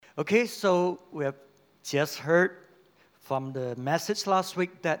Okay, so we have just heard from the message last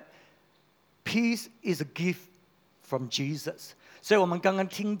week that peace is a gift from Jesus. 所以我们刚刚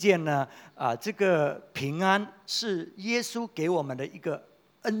听见呢，这个平安是耶稣给我们的一个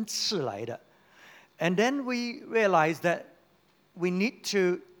恩赐来的。And then we realize that we need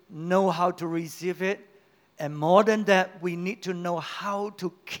to know how to receive it, and more than that, we need to know how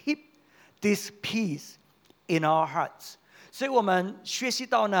to keep this peace in our hearts. 所以我们学习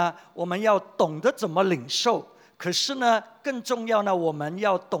到呢，我们要懂得怎么领受，可是呢，更重要呢，我们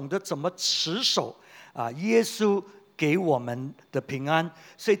要懂得怎么持守耶稣给我们的平安。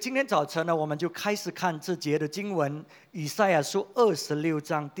所以今天早晨呢，我们就开始看这节的经文，以赛亚书26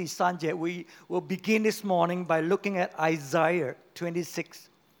章第3节。We will begin this morning by looking at Isaiah 26,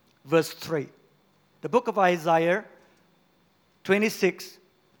 verse 3. The book of Isaiah 26,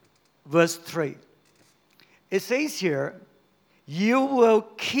 verse 3. It says here, "You will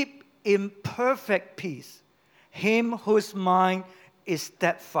keep in perfect peace him whose mind is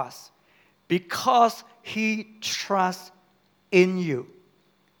steadfast, because he trusts in you."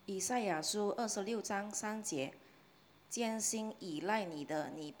 以赛亚书26章3节，艰辛依赖你的，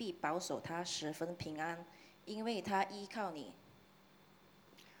你必保守他十分平安，因为他依靠你。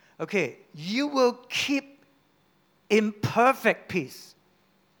Okay, you will keep in perfect peace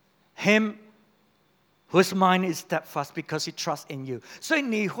him whose mind is steadfast, because he trusts in you. 所以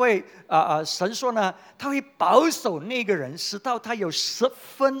你会神说呢，他会保守那个人，直到他有10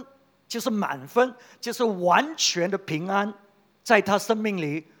分，就是满分，就是完全的平安，在他生命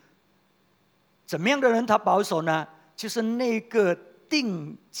里。怎么样的人他保守呢？就是那个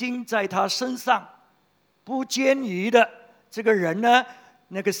定睛在他身上，不坚疑的这个人呢，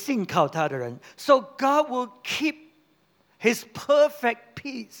那个信靠他的人。So God will keep His perfect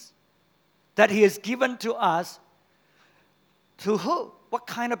peace that He has given to us. To who? What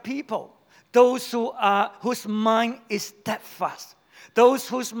kind of people? Those whose mind is steadfast. Those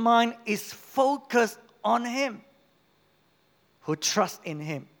whose mind is focused on Him. Who trust in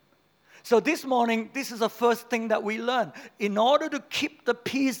Him. So this morning, this is the first thing that we learn. In order to keep the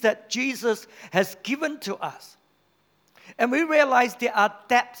peace that Jesus has given to us. And we realize there are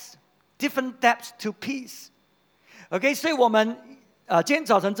depths, different depths to peace. Okay, 所以我们今天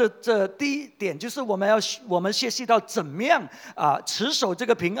早晨这第一点就是我们学习到怎么样持守这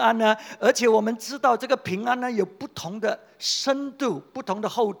个平安呢？而且我们知道这个平安呢有不同的深度、不同的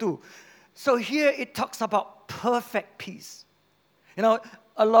厚度。So here it talks about perfect peace. You know,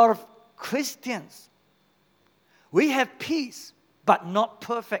 a lot of Christians, we have peace, but not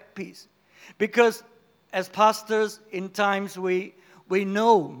perfect peace. Because as pastors, in times we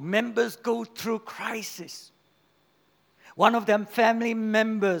know members go through crisis. One of them family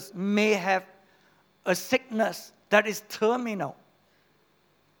members may have a sickness that is terminal.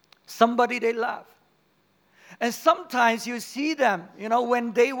 Somebody they love. And sometimes you see them, you know,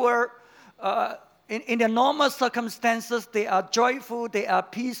 when they were in their normal circumstances, they are joyful, they are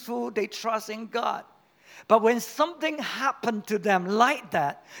peaceful, they trust in God. But when something happened to them like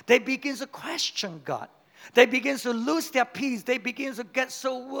that, they begin to question God. They begin to lose their peace. They begin to get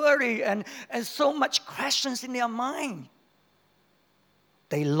so worried and so much questions in their mind.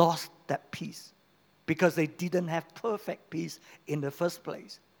 They lost that peace because they didn't have perfect peace in the first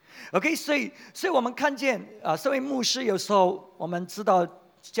place. Okay, 所以我们看见身为牧师，有时候我们知道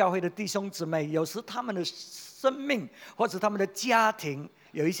教会的弟兄姊妹，有时他们的生命或者他们的家庭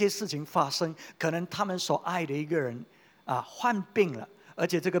有一些事情发生，可能他们所爱的一个人患病了，而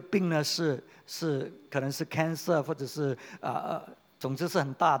且这个病呢是可能是 cancer 或者是总之是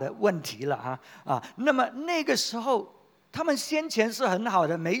很大的问题了那么那个时候。他们先前是很好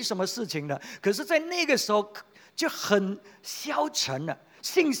的，没什么事情的，可是在那个时候就很消沉了，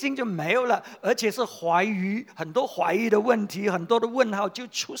信心就没有了，而且是很多怀疑的问题，很多的问号就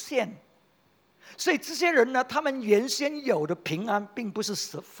出现。所以这些人呢，他们原先有的平安并不是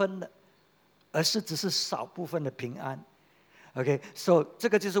10分的，而是只是少部分的平安。Okay, so 这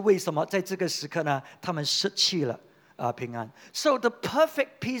个就是为什么在这个时刻呢，他们失去了平安。So the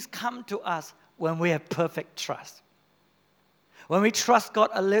perfect peace come to us when we have perfect trust.When we trust God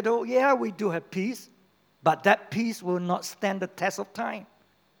a little, yeah, we do have peace, but that peace will not stand the test of time.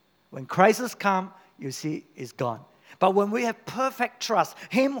 When crisis come, you see, it's gone. But when we have perfect trust,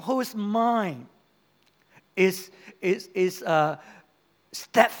 Him whose mind is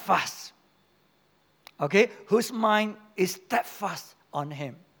steadfast, okay, whose mind is steadfast on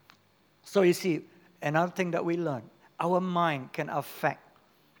Him. So you see, another thing that we learn, our mind can affect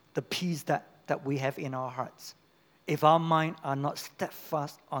the peace that we have in our hearts.If our minds are not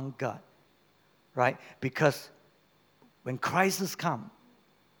steadfast on God, right? Because when crisis come,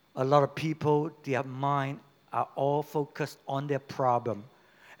 a lot of people, their mind are all focused on their problem.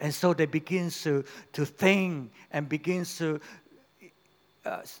 And so they begin to think and begins to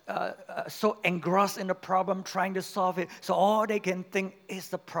so engrossed in the problem, trying to solve it. So all they can think is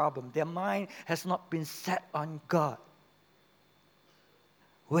the problem. Their mind has not been set on God.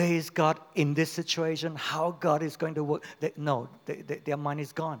 Where is God in this situation? How God is going to work? Their mind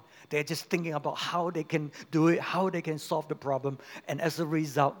is gone. They're just thinking about how they can do it, how they can solve the problem. And as a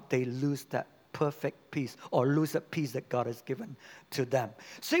result, they lose that perfect peace or lose that peace that God has given to them.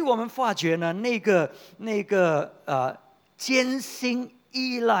 所以我们发觉呢，那个艰辛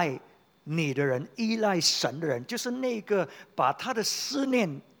依赖你的人，依赖神的人，就是那个把他的思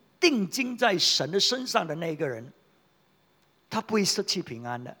念定睛在神的身上的那个人。他不会失去平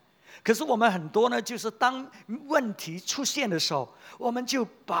安的。可是我们很多呢，就是当问题出现的时候，我们就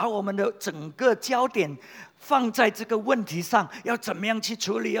把我们的整个焦点放在这个问题上，要怎么样去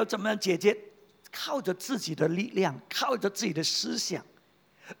处理，要怎么样解决，靠着自己的力量，靠着自己的思想，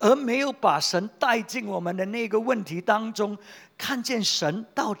而没有把神带进我们的那个问题当中，看见神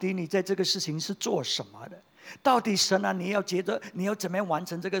到底你在这个事情是做什么的。到底神啊，你要怎么样完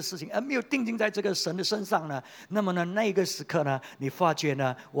成这个事情，而没有定睛在这个神的身上呢？那么呢，那个时刻呢，你发觉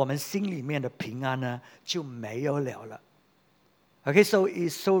呢，我们心里面的平安呢就没有了。Okay, so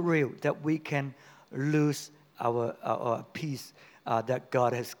it's so real that we can lose our peace that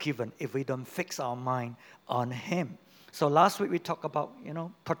God has given if we don't fix our mind on Him. So last week we talked about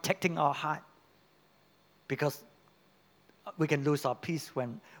protecting our heart, because we can lose our peace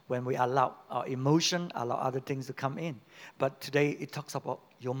when we allow our emotion, allow other things to come in. But today it talks about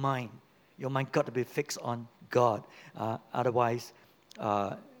your mind. Your mind got to be fixed on God. Otherwise,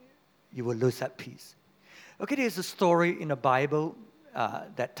 you will lose that peace. Okay, there's a story in the Bible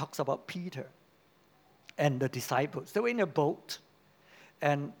that talks about Peter and the disciples. They were in a boat,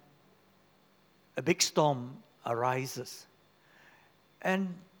 and a big storm arises.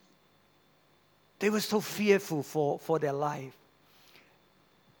 And they were so fearful for their life.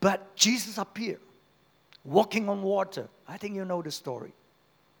 But Jesus appeared, walking on water. I think you know the story.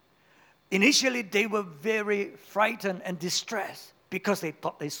 Initially, they were very frightened and distressed because they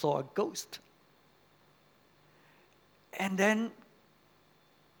thought they saw a ghost. And then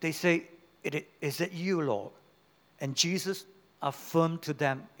they say, "Is it you, Lord?" And Jesus affirmed to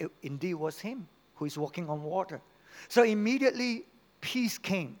them, it indeed was Him who is walking on water. So immediately, peace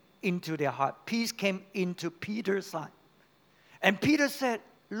came into their heart. Peace came into Peter's heart. And Peter said,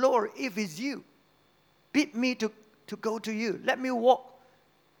 "Lord, if it's you, bid me to go to you. Let me walk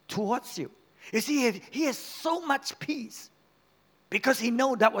towards you." You see, he has so much peace because he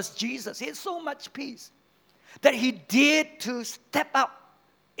knew that was Jesus. He has so much peace that he dared to step up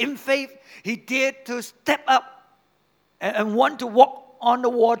in faith. He dared to step up and want to walk on the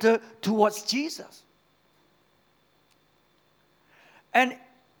water towards Jesus. And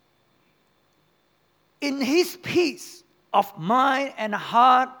in his peace of mind and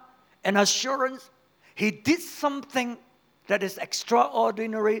heart and assurance, he did something that is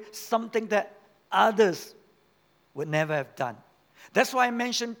extraordinary, something that others would never have done. That's why I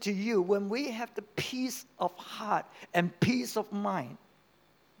mentioned to you, when we have the peace of heart and peace of mind,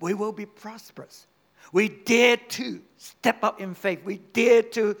 we will be prosperous. We dare to step up in faith. We dare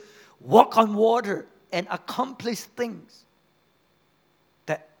to walk on water and accomplish things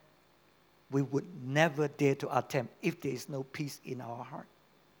that we would never dare to attempt if there is no peace in our heart.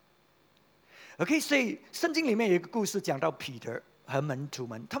 OK， 所以圣经里面有一个故事讲到彼得和门徒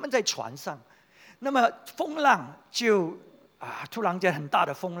们，他们在船上，那么风浪就突然间很大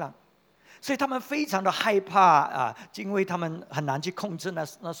的风浪，所以他们非常的害怕因为他们很难去控制那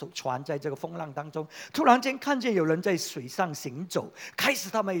艘船在这个风浪当中。突然间看见有人在水上行走，开始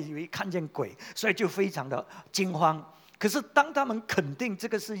他们以为看见鬼，所以就非常的惊慌。可是当他们肯定这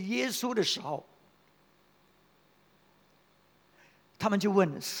个是耶稣的时候，他们就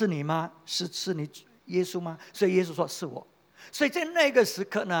问：是你吗？是你耶稣吗？所以耶稣说：是我。所以在那个时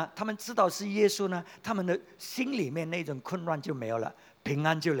刻呢，他们知道是耶稣呢，他们的心里面那种混乱就没有了，平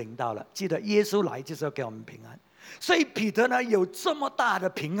安就临到了。记得耶稣来就是要给我们平安。所以彼得呢有这么大的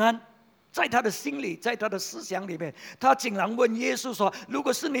平安，在他的心里，在他的思想里面，他竟然问耶稣说：如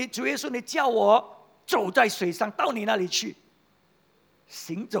果是你，主耶稣，你叫我走在水上到你那里去，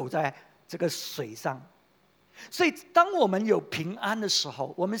行走在这个水上。所以当我们有平安的时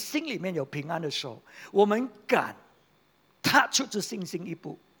候，我们心里面有平安的时候，我们敢踏出这信心一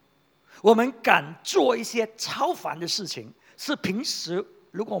步，我们敢做一些超凡的事情，是平时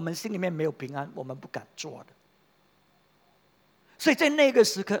如果我们心里面没有平安，我们不敢做的。所以在那个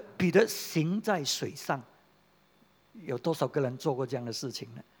时刻，彼得行在水上，有多少个人做过这样的事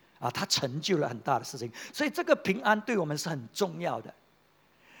情呢？他成就了很大的事情，所以这个平安对我们是很重要的。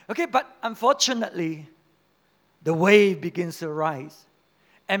Okay, but unfortunately, the wave begins to rise.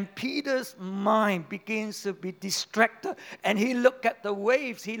 And Peter's mind begins to be distracted. And he looked at the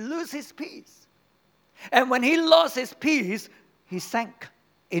waves. He loses his peace. And when he lost his peace, he sank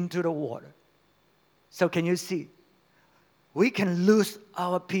into the water. So can you see? We can lose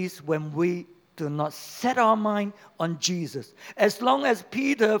our peace when we do not set our mind on Jesus. As long as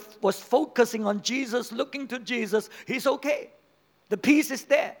Peter was focusing on Jesus, looking to Jesus, he's okay. The peace is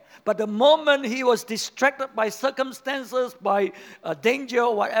there. But the moment he was distracted by circumstances, by danger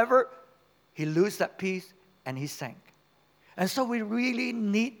or whatever, he lose that peace and he sank. And so we really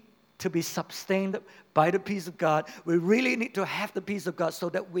need to be sustained by the peace of God. We really need to have the peace of God so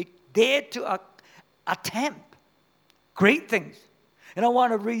that we dare to attempt great things. And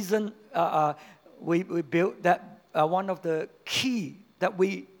one of the reasons we built that, one of the key that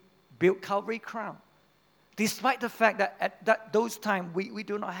we built Calvary Crown. Despite the fact that at those times we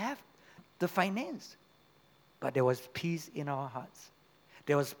do not have the finance. But there was peace in our hearts.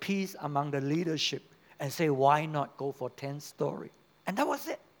 There was peace among the leadership and say, why not go for 10-story? And that was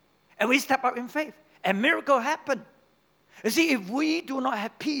it. And we step up in faith. And miracle happened. You see, if we do not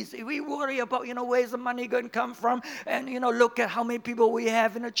have peace, if we worry about, where's the money going to come from, and, look at how many people we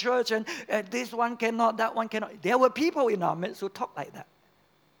have in the church, and this one cannot, that one cannot. There were people in our midst who talk like that.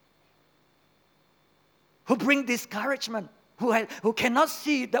 Who bring discouragement, who cannot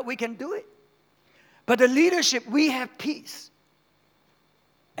see that we can do it. But the leadership, we have peace.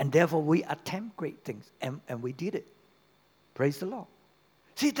 And therefore, we attempt great things. And we did it. Praise the Lord.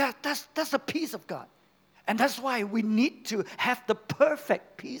 See, that's the peace of God. And that's why we need to have the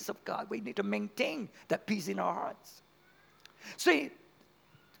perfect peace of God. We need to maintain that peace in our hearts. 所以，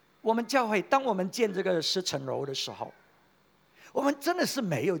我们教会，当我们建这个10层楼的时候，我们真的是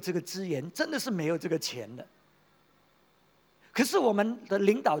没有这个资源，真的是没有这个钱的。可是我们的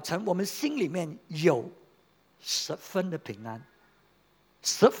领导层，我们心里面有10分的平安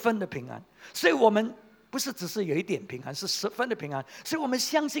，10分的平安。所以我们不是只是有一点平安，是10分的平安。所以我们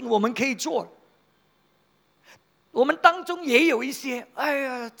相信我们可以做。我们当中也有一些，哎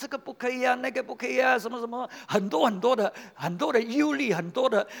呀，这个不可以啊，那个不可以啊，什么什么，很多的忧虑，很多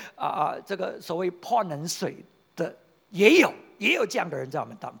的这个所谓泼冷水的，也有这样的人在我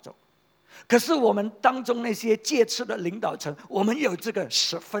们当中。可是我们当中那些戒斥的领导层，我们有这个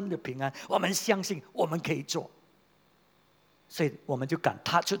10分的平安，我们相信我们可以做，所以我们就敢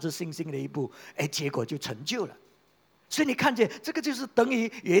踏出这信心的一步，结果就成就了。所以你看见这个就是等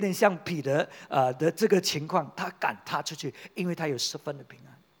于有一点像彼得的这个情况，他敢踏出去，因为他有10分的平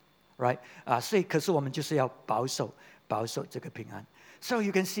安 ，right 所以可是我们就是要保守这个平安。So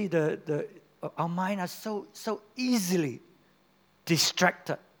you can see our mind are so easily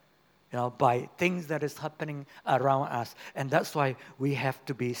distracted, by things that is happening around us, and that's why we have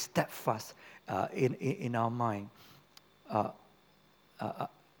to be steadfast in our mind.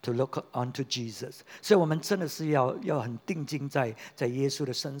 To look onto Jesus. 所以我们真的是要很定睛在耶稣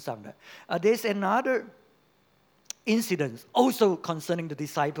的身上的。There's another incident also concerning the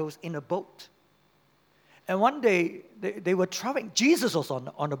disciples in a boat. And one day they were traveling. Jesus was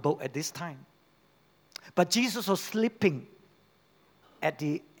on a boat at this time. But Jesus was sleeping at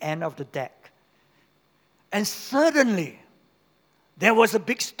the end of the deck. And suddenly there was a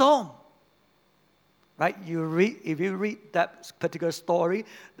big storm. Right? If you read that particular story,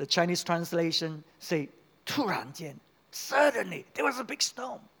 the Chinese translation say, 突然间, suddenly there was a big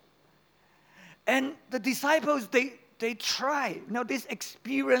storm. And the disciples, they try, these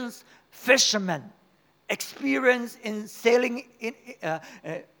experienced fishermen, experienced in sailing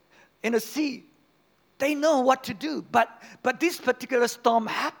in the sea. They know what to do, but this particular storm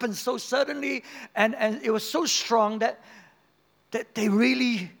happened so suddenly, and it was so strong that they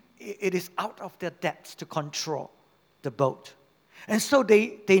really, it is out of their depths to control the boat. And so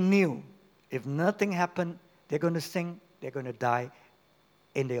they knew if nothing happened, they're going to sink, they're going to die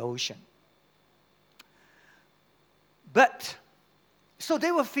in the ocean. But, so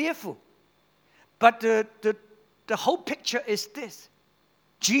they were fearful. But the whole picture is this.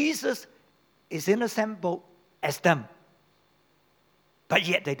 Jesus is in the same boat as them. But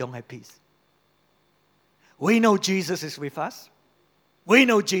yet they don't have peace. We know Jesus is with us. We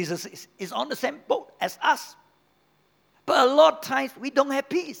know Jesus is on the same boat as us. But a lot of times we don't have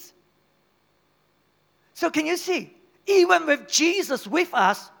peace. So can you see? Even with Jesus with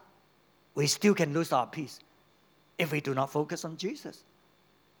us, we still can lose our peace if we do not focus on Jesus.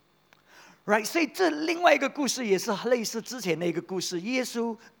 Right? 所以这另外一个故事也是类似之前的一个故事。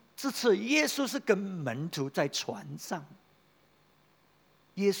这次耶稣是跟门徒在船上。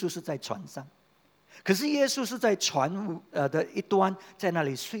耶稣是在船上，可是耶稣是在船的一端，在那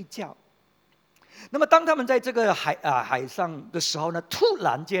里睡觉。那么当他们在这个海上的时候呢，突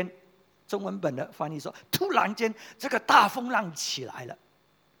然间，中文本的翻译说，突然间这个大风浪起来了。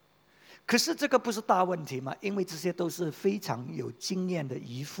可是这个不是大问题嘛？因为这些都是非常有经验的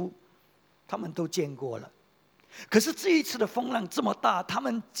渔夫，他们都见过了。可是这一次的风浪这么大，他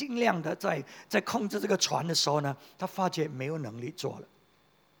们尽量的在控制这个船的时候呢，他发觉没有能力做了。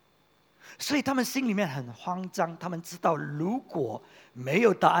所以他们心里面很慌张，他们知道如果没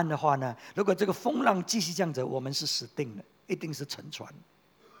有答案的话呢，如果这个风浪继续这样子，我们是死定了，一定是沉船。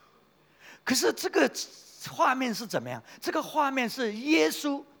可是这个画面是怎么样？这个画面是耶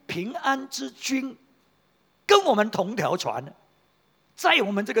稣平安之君跟我们同条船，在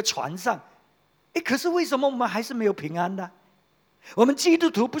我们这个船上。可是为什么我们还是没有平安呢？我们基督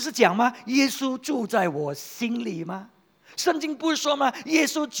徒不是讲吗？耶稣住在我心里吗？圣经不是说吗？耶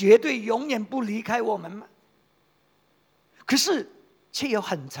稣绝对永远不离开我们吗？可是却有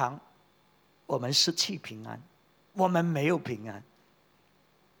很长，我们失去平安，我们没有平安。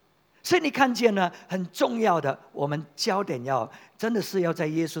所以你看见呢，很重要的，我们焦点真的是要在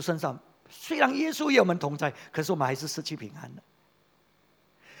耶稣身上。虽然耶稣与我们同在，可是我们还是失去平安的。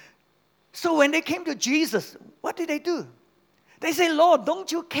So when they came to Jesus, what did they do? They say, Lord,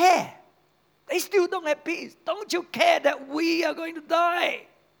 don't you care? They still don't have peace. Don't you care that we are going to die?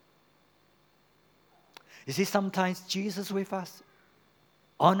 You see, sometimes Jesus with us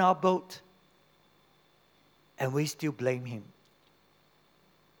on our boat, and we still blame him.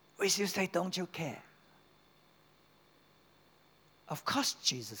 We still say, don't you care? Of course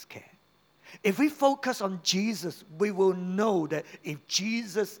Jesus cares. If we focus on Jesus, we will know that if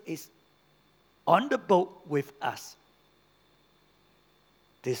Jesus is on the boat with us,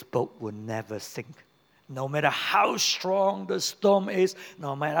 this boat will never sink. No matter how strong the storm is,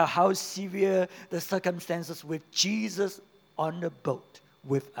 no matter how severe the circumstances, with Jesus on the boat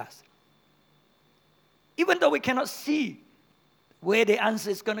with us. Even though we cannot see where the answer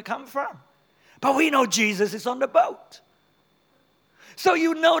is going to come from, but we know Jesus is on the boat. So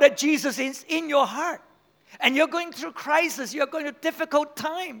you know that Jesus is in your heart. And you're going through crisis, you're going through difficult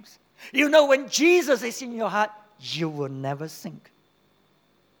times. You know when Jesus is in your heart, you will never sink.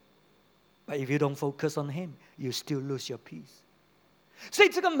 But if you don't focus on him, you still lose your peace. 所以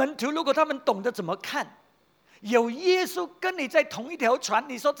这个门徒如果他们懂得怎么看，有耶稣跟你在同一条船，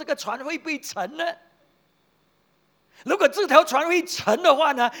你说这个船会不会沉呢？如果这条船会沉的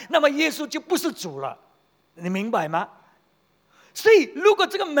话呢，那么耶稣就不是主了，你明白吗？所以如果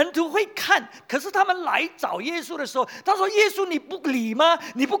这个门徒会看，可是他们来找耶稣的时候，他说：“耶稣，你不理吗？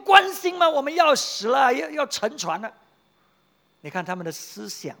你不关心吗？我们要死了，要沉船了。”你看他们的思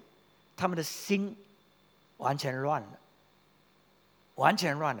想，他们的心完全乱了，完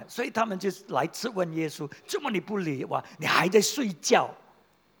全乱了。所以他们就来质问耶稣：“怎么你不理我？你还在睡觉？”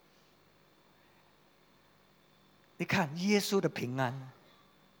你看耶稣的平安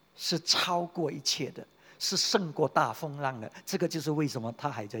是超过一切的，是胜过大风浪的。这个就是为什么他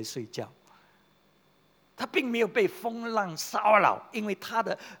还在睡觉。他并没有被风浪骚扰，因为他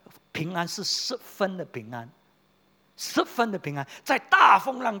的平安是10分的平安，10分的平安，在大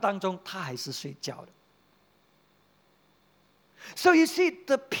风浪当中他还是睡觉的。So you see,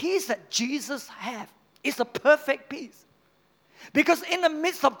 the peace that Jesus has is a perfect peace. Because in the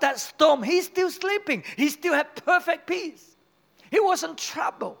midst of that storm, he's still sleeping. He still had perfect peace. He wasn't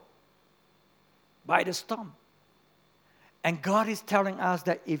troubled by the storm. And God is telling us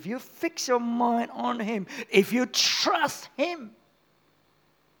that if you fix your mind on him, if you trust him,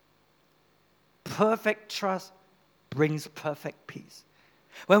 perfect trust brings perfect peace.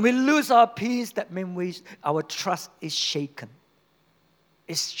 When we lose our peace, that means our trust is shaken.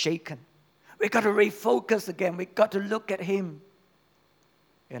 It's shaken. We got to refocus again. We got to look at him.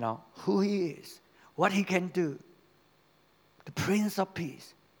 You know, who he is, what he can do, the Prince of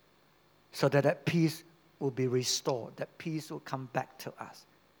Peace, so that peace will be restored, that peace will come back to us.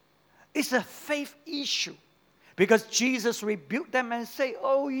 It's a faith issue, because Jesus rebuked them and said,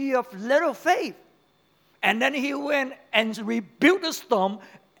 "Oh, ye of little faith." And then he went and rebuked the storm,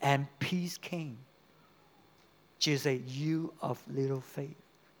 and peace came. Jesus said, "You of little faith."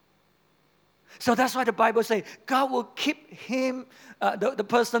 So that's why the Bible says God will keep him, the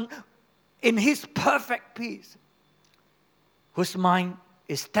person, in his perfect peace, whose mind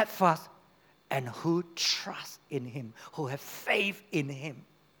is steadfast and who trusts in him, who have faith in him.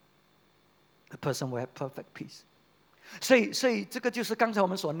 The person will have perfect peace. 所以这个就是刚才我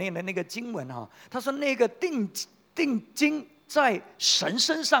们所念的那个经文哈。他说那个定睛在神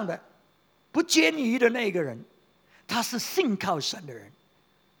身上的不坚疑的那个人，他是信靠神的人。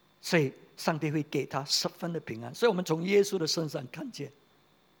所以上帝会给他10分的平安。所以我们从耶稣的身上看见，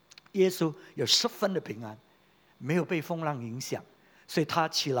耶稣有10分的平安，没有被风浪影响，所以他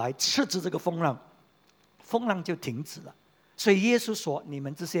起来斥责这个风浪，风浪就停止了。所以耶稣说：“你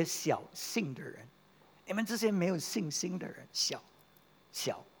们这些小信的人，你们这些没有信心的人，小。”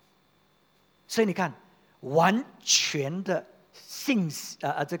所以你看，完全的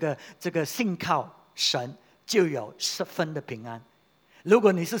这个信靠神，就有10分的平安。如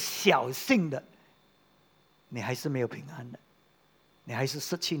果你是小信的，你还是没有平安的，你还是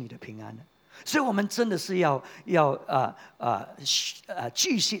失去你的平安的。所以我们真的是要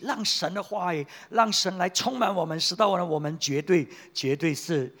继续让神的话语，让神来充满我们，使到我们绝对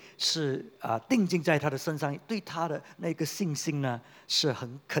是定睛在他的身上，对他的那个信心呢是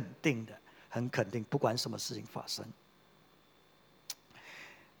很肯定的，很肯定，不管什么事情发生。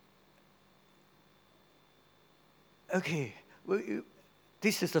Okay,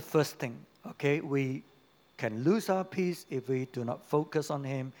 this is the first thing. Okay, we can lose our peace if we do not focus on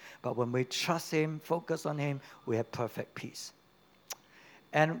Him. But when we trust Him, focus on Him, we have perfect peace.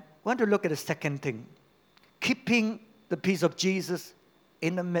 And I want to look at the second thing. Keeping the peace of Jesus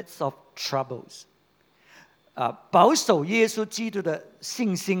in the midst of troubles. 保守耶稣基督的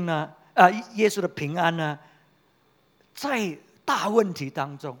信心呢，耶稣的平安呢，在大问题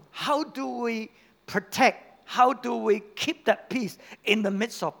当中 ，How do we protect? How do we keep that peace in the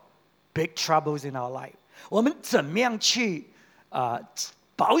midst of big troubles in our life? 我们怎么样去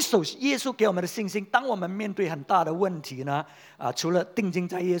保守耶稣给我们的信心？当我们面对很大的问题呢？除了定睛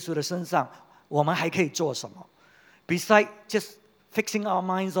在耶稣的身上，我们还可以做什么 ？Besides just fixing our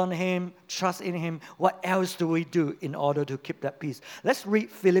minds on Him, trust in Him, what else do we do in order to keep that peace? Let's read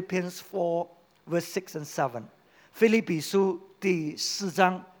Philippians 4, verse 6 and 7. 腓立比书第4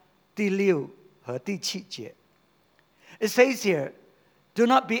章第6和第7节。It says here, "Do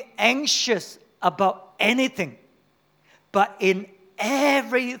not be anxious about anything, but in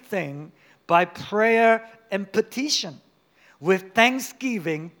everything, by prayer and petition, with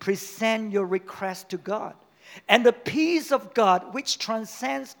thanksgiving, present your request to God. And the peace of God, which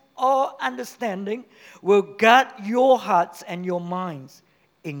transcends all understanding, will guard your hearts and your minds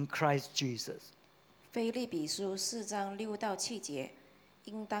in Christ Jesus." 腓立比书4章6到7节，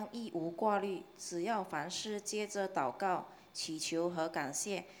应当一无挂虑，只要凡事接着祷告、祈求和感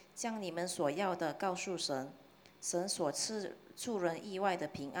谢，将你们所要的告诉神。神所赐出人意外的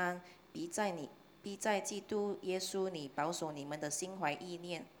平安，必在基督耶稣里保守你们的心怀意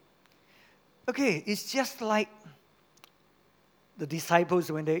念。Okay, it's just like the disciples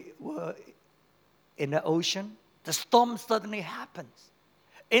when they were in the ocean. The storm suddenly happens.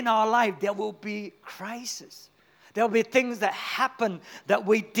 In our life, there will be crises. There will be things that happen that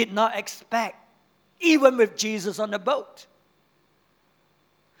we did not expect, even with Jesus on the boat.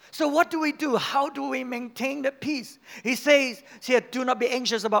 So what do we do? How do we maintain the peace? He says here, do not be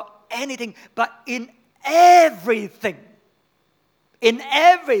anxious about anything, but in everything,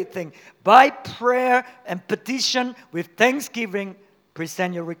 by prayer and petition with thanksgiving,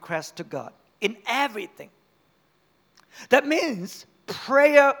 present your request to God. In everything. That means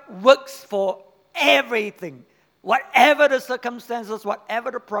prayer works for everything. Whatever the circumstances,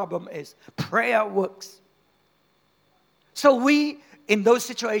 whatever the problem is, prayer works. So in those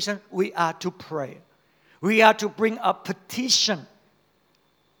situations, we are to pray. We are to bring a petition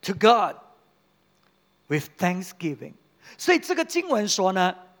to God with thanksgiving. 所以这个经文说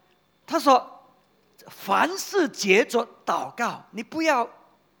呢，他说凡事藉着祷告，你不要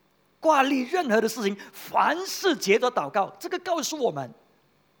挂虑任何的事情，凡事藉着祷告。这个告诉我们，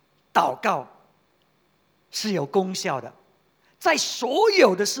祷告是有功效的，在所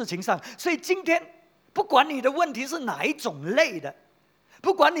有的事情上。所以今天不管你的问题是哪一种类的，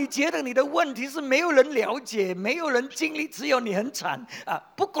不管你觉得你的问题是没有人了解，没有人经历，只有你很惨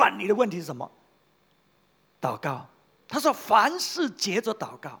不管你的问题是什么，祷告。他说凡事藉着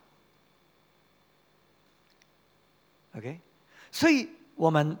祷告。OK， 所以我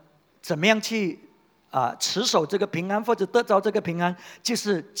们怎么样去持守这个平安，或者得着这个平安，就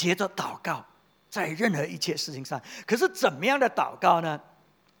是藉着祷告，在任何一切事情上。可是怎么样的祷告呢？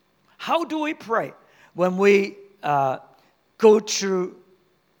 How do we pray when we go through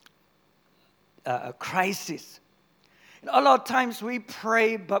a crisis? A lot of times we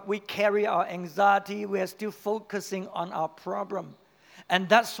pray, but we carry our anxiety. We are still focusing on our problem. And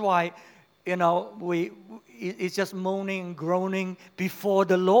that's why, it's just moaning and groaning before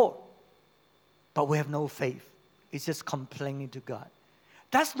the Lord. But we have no faith. It's just complaining to God.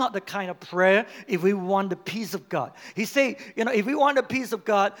 That's not the kind of prayer if we want the peace of God. He said, if we want the peace of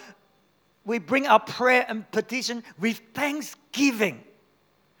God, we bring our prayer and petition with thanksgiving.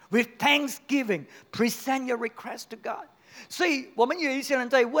 With thanksgiving, present your request to God. 所以我们有一些人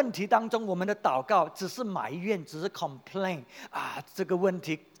在问题当中，我们的祷告只是埋怨，只是 complain 啊，这个问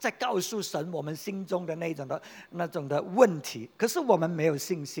题在告诉神我们心中的那种的问题。可是我们没有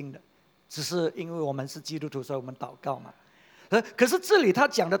信心的，只是因为我们是基督徒，所以我们祷告嘛。可是这里他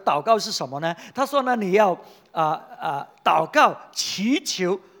讲的祷告是什么呢？他说呢，你要祷告、祈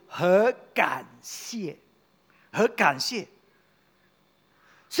求和感谢，和感谢。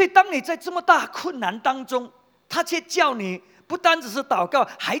所以当你在这么大困难当中，他却叫你不单只是祷告，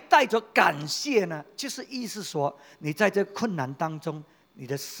还带着感谢呢，就是意思说，你在这困难当中，你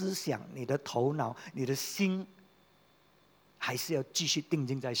的思想、你的头脑、你的心，还是要继续定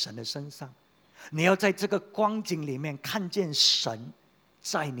睛在神的身上。你要在这个光景里面看见神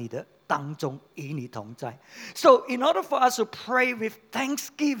在你的当中与你同在。So in order for us to pray with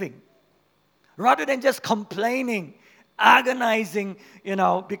thanksgiving, rather than just complaining, agonizing,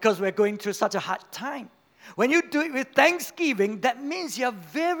 because we're going through such a hard time. When you do it with thanksgiving, that means you're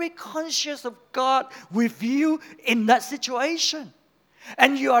very conscious of God with you in that situation.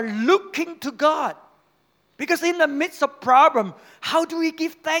 And you are looking to God. Because in the midst of problem, how do we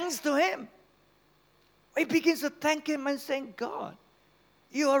give thanks to Him? We begin to thank Him and saying, God,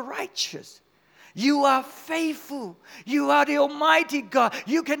 you are righteous. You are faithful. You are the Almighty God.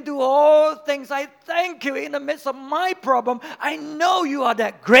 You can do all things. I thank you in the midst of my problem. I know you are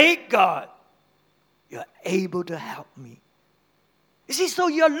that great God. You are able to help me. You see, so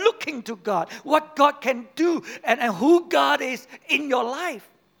you're looking to God, what God can do, and who God is in your life,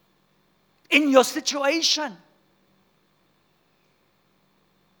 in your situation.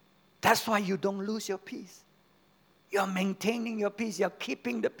 That's why you don't lose your peace. You're maintaining your peace. You're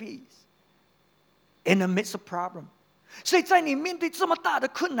keeping the peace in the midst of problem. 所以在你面对这么大的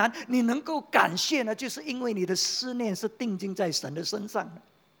困难，你能够感谢呢，就是因为你的思念是定睛在神的身上的。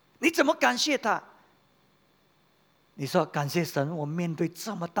你怎么感谢他？你说感谢神，我面对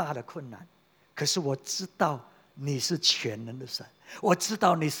这么大的困难，可是我知道你是全能的神，我知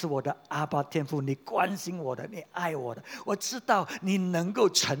道你是我的阿爸天父，你关心我的，你爱我的，我知道你能够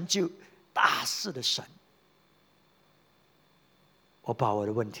成就大事的神。我把我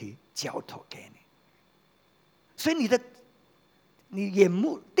的问题交托给你，所以你眼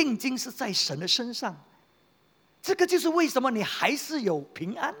目定睛是在神的身上，这个就是为什么你还是有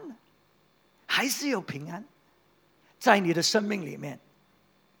平安呢？还是有平安在你的生命里面。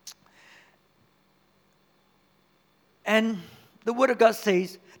And the Word of God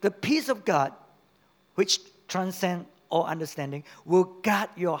says, the peace of God, which transcends all understanding, will guard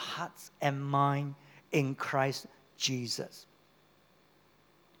your hearts and mind in Christ Jesus.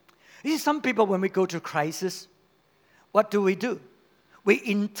 You see, some people, when we go through crisis, what do? We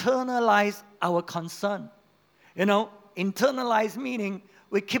internalize our concern. Internalize meaning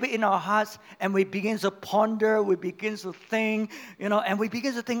we keep it in our hearts and we begin to ponder, we begin to think, and we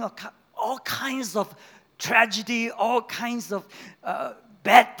begin to think of all kinds of tragedy, all kinds of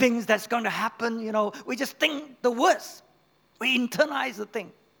bad things that's going to happen. We just think the worst. We internalize the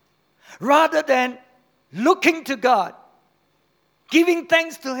thing. Rather than looking to God, giving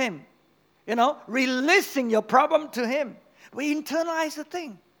thanks to Him, releasing your problem to Him. We internalize the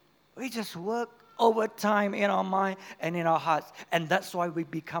thing. We just work overtime in our mind and in our hearts. And that's why we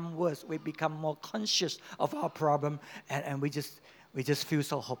become worse. We become more conscious of our problem and we just feel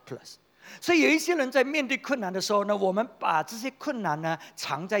so hopeless. 所以有一些人在面对困难的时候呢，我们把这些困难呢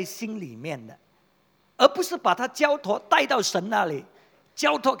藏在心里面的，而不是把它交托带到神那里，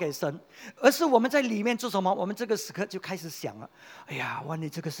交托给神，而是我们在里面做什么？我们这个时刻就开始想了，哎呀，万一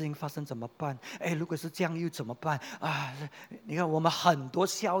这个事情发生怎么办？如果是这样又怎么办啊？你看我们很多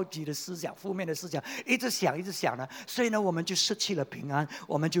消极的思想、负面的思想，一直想呢，所以呢，我们就失去了平安，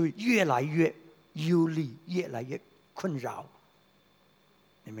我们就越来越忧虑，越来越困扰，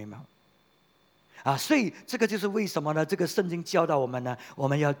你明白吗？所以这个就是为什么呢？这个圣经教导我们呢，我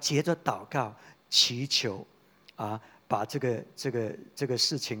们要接着祷告、祈求，把这个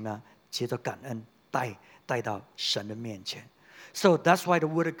事情呢，接着感恩带到神的面前。So that's why the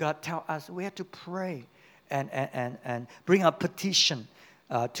Word of God tells us we have to pray and bring our petition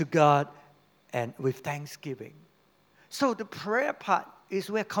to God and with thanksgiving. So the prayer part is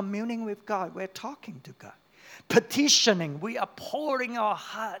we're communing with God, we're talking to God. Petitioning, we are pouring our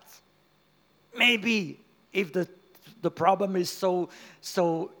hearts. Maybe if the problem is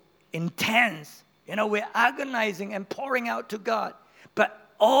so intense, we're agonizing and pouring out to God. But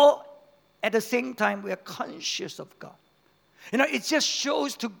all at the same time, we are conscious of God. It just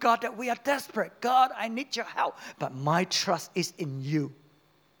shows to God that we are desperate. God, I need your help. But my trust is in you.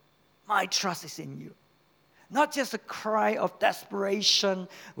 My trust is in you. Not just a cry of desperation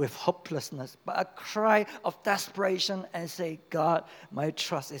with hopelessness, but a cry of desperation and say, God, my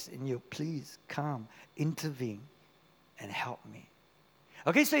trust is in you. Please come, intervene, and help me.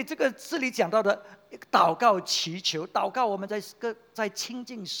 OK， 所以这里讲到的祷告、祈求，祷告我们在亲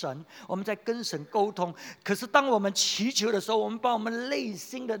近神，我们在跟神沟通。可是当我们祈求的时候，我们把我们内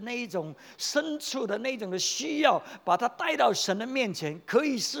心的那一种深处的那种的需要，把它带到神的面前，可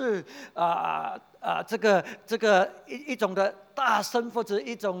以是这个一种的大声，或者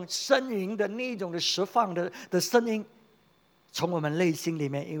一种呻吟的那一种的释放的声音，从我们内心里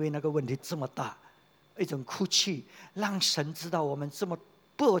面，因为那个问题这么大，一种哭泣，让神知道我们这么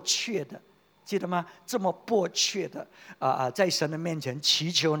迫切的，记得吗？这么迫切的在神的面前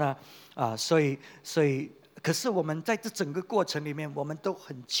祈求呢所以，可是我们在这整个过程里面，我们都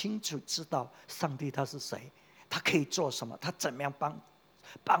很清楚知道上帝他是谁，他可以做什么，他怎么样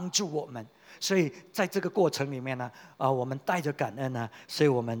帮助我们。所以在这个过程里面呢，我们带着感恩呢，所以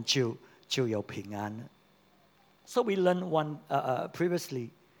我们就有平安了。So we learned one previously.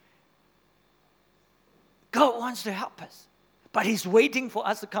 God wants to help us, but He's waiting for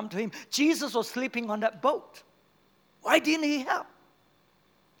us to come to Him. Jesus was sleeping on that boat. Why didn't He help?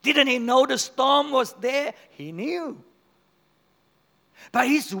 Didn't He know the storm was there? He knew. But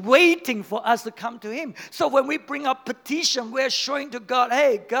He's waiting for us to come to Him. So when we bring our petition, we're showing to God,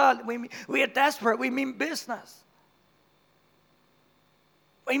 hey, God, we are desperate. We mean business.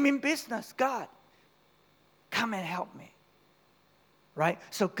 We mean business. God, come and help me. Right?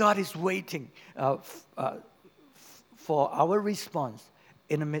 So God is waiting for our response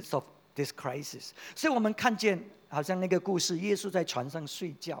in the midst of this crisis. 所以我们看见好像那个故事，耶稣在船上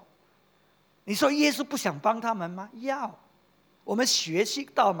睡觉。你说耶稣不想帮他们吗？要。我们学习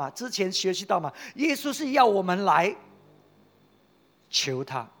到嘛，之前学习到嘛，耶稣是要我们来求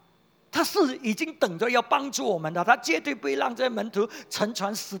他，他是已经等着要帮助我们的，他绝对不会让这些门徒沉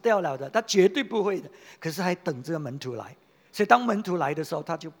船死掉了的，他绝对不会的。可是还等这个门徒来，所以当门徒来的时候，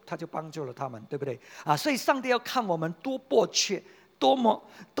他就帮助了他们，对不对所以上帝要看我们多迫切，多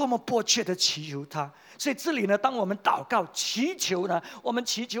么迫切的祈求他。所以这里呢，当我们祷告祈求呢，我们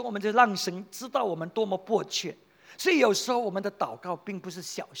祈求，我们就让神知道我们多么迫切。所以有时候我们的祷告并不是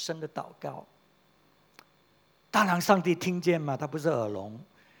小声的祷告，当然上帝听见嘛，他不是耳聋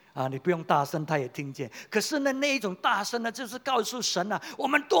你不用大声他也听见。可是呢，那一种大声呢，就是告诉神我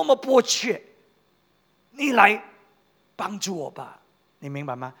们多么迫切，你来帮助我吧，你明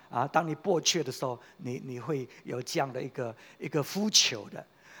白吗？当你迫切的时候，你会有这样的一个呼求的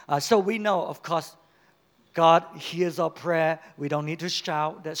So we know, of course, God hears our prayer. We don't need to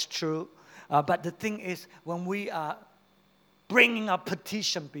shout. That's true. But the thing is, when we are bringing our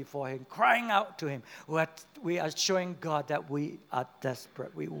petition before Him, crying out to Him, we are showing God that we are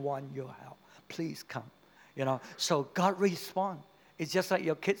desperate. We want your help. Please come. So God responds. It's just like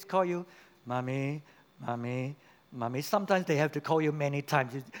your kids call you, Mommy, Mommy, Mommy. Sometimes they have to call you many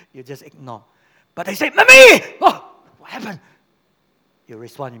times. You just ignore. But they say, Mommy! Oh, what happened? You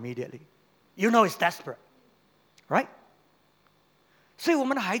respond immediately. You know it's desperate. Right?所以我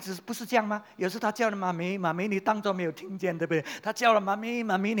们的孩子不是这样吗？有时他叫了妈咪，妈咪你当作没有听见，对不对？他叫了妈咪，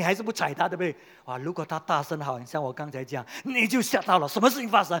妈咪你还是不睬他，对不对？如果他大声好像我刚才这样，你就吓到了，什么事情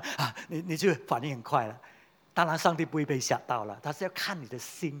发生你就反应很快了。当然上帝不会被吓到了，他是要看你的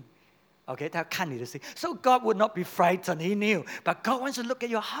心 OK， 他要看你的心。 So God would not be frightened, He knew. But God wants to look at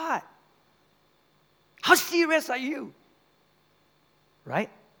your heart. How serious are you? Right?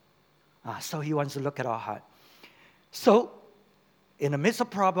 So He wants to look at our heart. So in the midst of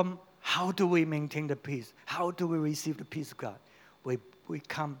problem, how do we maintain the peace? How do we receive the peace of God? We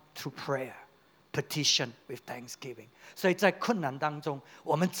come through prayer, petition with thanksgiving. 所以在困难当中，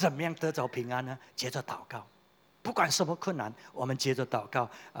我们怎么样得着平安呢？接着祷告，不管什么困难，我们接着祷告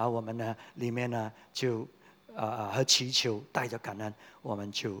我们呢里面呢就和祈求，带着感恩，我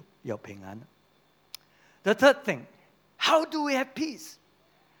们就有平安。The third thing, how do we have peace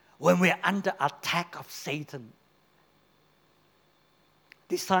when we are under attack of Satan?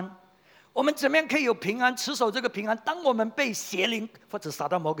第三，我们怎么样可以有平安，持守这个平安？当我们被邪灵或者撒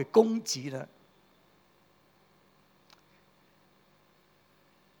旦魔鬼攻击呢？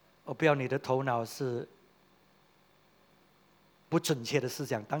我不要你的头脑是不准确的思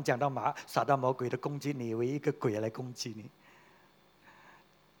想。当讲到撒旦魔鬼的攻击，你以为一个鬼来攻击你？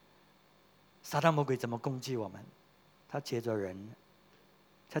撒旦魔鬼怎么攻击我们？他借着人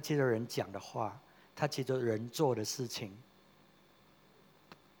讲的话，他借着人做的事情。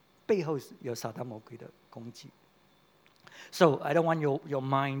背后有撒旦魔鬼的攻击。So I don't want your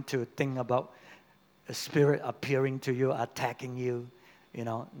mind to think about a spirit appearing to you, attacking you,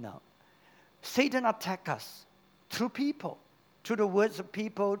 no. Satan attacks us through people, through the words of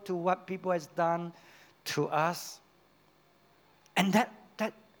people, to what people has done to us. And that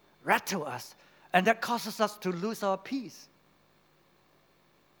rattles us, and that causes us to lose our peace.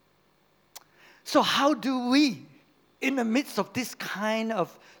 So how do we, in the midst of this kind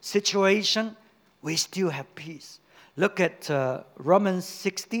of situation, we still have peace? Look at Romans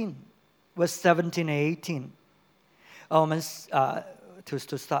 16, verse 17 and 18.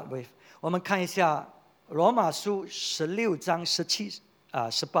 To start with, 我们看一下罗马书16章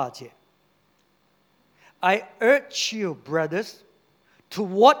18节。I urge you, brothers, to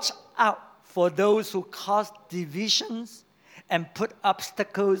watch out for those who cause divisions and put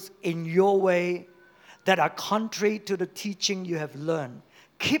obstacles in your way that are contrary to the teaching you have learned.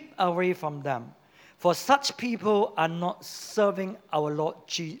 Keep away from them. For such people are not serving our Lord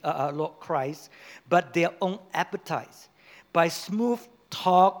Christ, but their own appetites. By smooth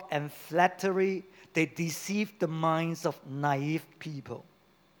talk and flattery, they deceive the minds of naive people.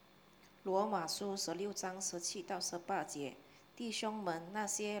 罗马书16章17到18节，弟兄们，那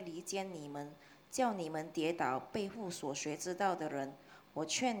些离间你们、叫你们跌倒、背负所学之道的人，我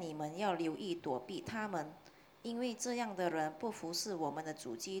劝你们要留意躲避他们，因为这样的人不服侍我们的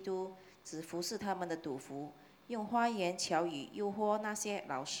主基督，只服侍他们的赌服，用花言巧语诱惑那些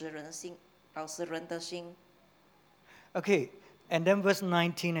老实人的心。Okay, and then verse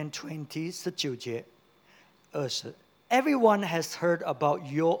 19 and 20, 19节、20. Everyone has heard about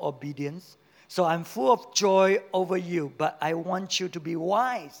your obedience, so I'm full of joy over you, but I want you to be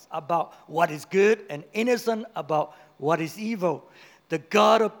wise about what is good and innocent about what is evil. The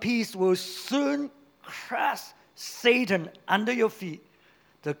God of peace will soon crush Satan under your feet.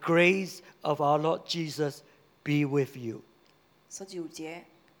 The grace of our Lord Jesus be with you. 19节，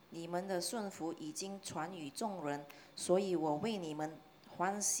你们的顺服已经传与众人，所以我为你们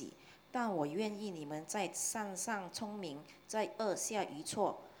欢喜。但我愿意你们在善上聪明，在恶下愚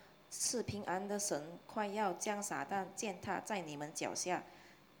错。赐平安的神快要将撒旦践踏在你们脚下。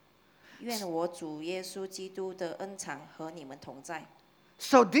愿我主耶稣基督的恩常和你们同在。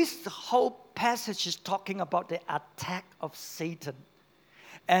So this whole passage is talking about the attack of Satan.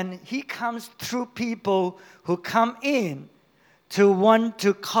 And he comes through people who come in to want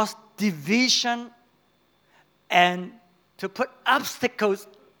to cause division and to put obstacles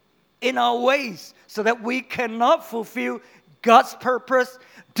in our ways so that we cannot fulfill God's purpose,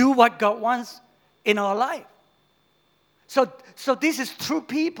 do what God wants in our life. So this is through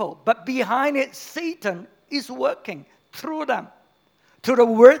people, but behind it, Satan is working through them, through the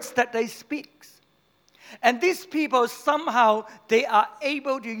words that they speak. And these people somehow, they are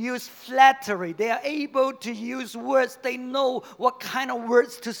able to use flattery. They are able to use words. They know what kind of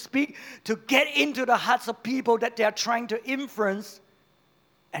words to speak to get into the hearts of people that they are trying to influence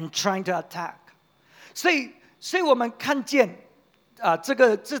and trying to attack. 所以我们看见这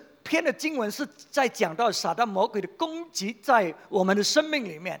篇的经文是在讲到撒旦魔鬼的攻击在我们的生命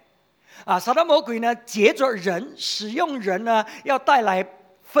里面。撒旦魔鬼呢，借着人，使用人呢，要带来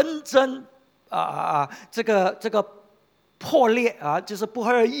纷争这个破裂就是不合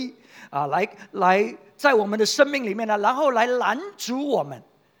而意来在我们的生命里面呢，然后来拦阻我们。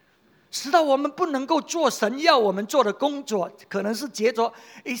使到我们不能够做神要我们做的工作，可能是借着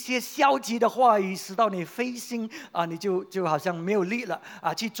一些消极的话语，使到你灰心你就好像没有力了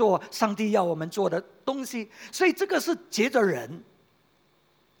去做上帝要我们做的东西。所以这个是借着人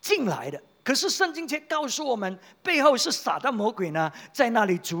进来的，可是圣经却告诉我们，背后是撒旦魔鬼呢在那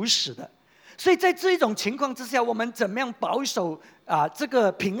里主使的。所以在这一种情况之下，我们怎么样保守这个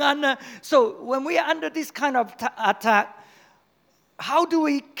平安呢？ So when we are under this kind of attack,How do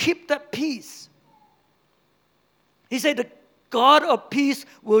we keep that peace? He said, the God of peace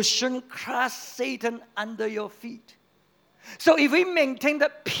will soon crush Satan under your feet. So if we maintain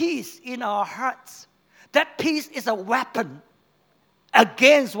that peace in our hearts, that peace is a weapon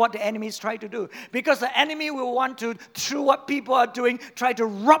against what the enemy is trying to do. Because the enemy will want to, through what people are doing, try to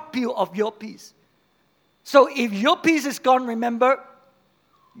rob you of your peace. So if your peace is gone, remember,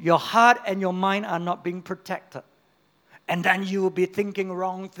 your heart and your mind are not being protected.And then you will be thinking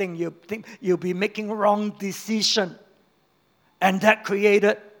wrong thing. You'll be making wrong decision. And that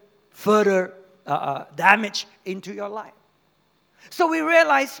created further damage into your life. So we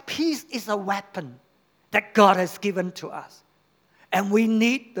realize peace is a weapon that God has given to us. And we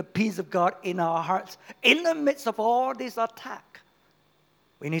need the peace of God in our hearts. In the midst of all this attack,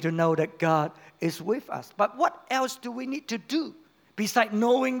 we need to know that God is with us. But what else do we need to do? Besides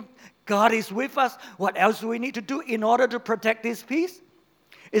knowing God is with us, what else do we need to do in order to protect this peace?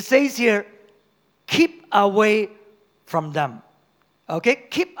 It says here, keep away from them. Okay?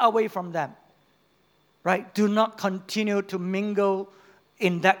 Keep away from them. right? Do not continue to mingle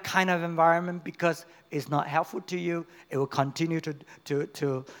in that kind of environment because it's not helpful to you. It will continue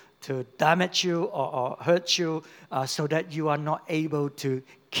to damage you or hurt you so that you are not able to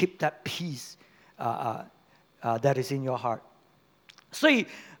keep that peace that is in your heart. 所以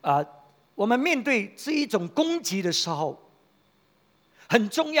我们面对这一种攻击的时候，很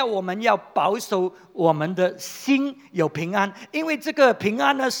重要，我们要保守我们的心有平安，因为这个平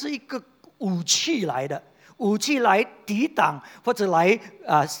安呢是一个武器来的，武器来抵挡或者来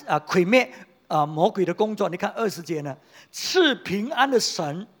毁灭魔鬼的工作。你看20节呢，赐平安的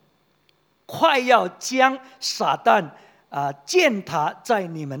神，快要将撒旦践踏在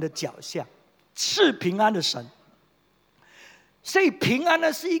你们的脚下。赐平安的神，所以平安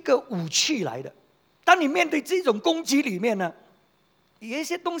呢是一个武器来的。当你面对这种攻击里面呢，有一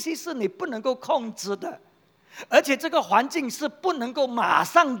些东西是你不能够控制的，而且这个环境是不能够马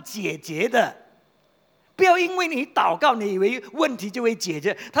上解决的。不要因为你祷告，你以为问题就会解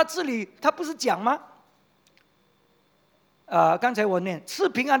决。他这里他不是讲吗？刚才我念赐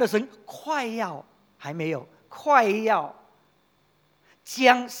平安的神快要，还没有，快要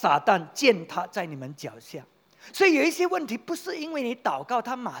将撒旦践踏在你们脚下。所以有一些问题不是因为你祷告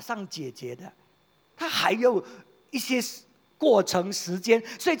它马上解决的，它还有一些过程时间。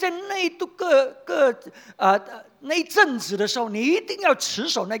所以在那一阵子的时候，你一定要持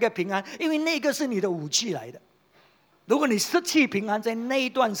守那个平安，因为那个是你的武器来的。如果你失去平安在那一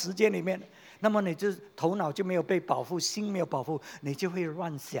段时间里面，那么你就头脑就没有被保护，心没有保护，你就会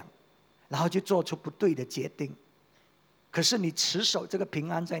乱想，然后就做出不对的决定。可是你持守这个平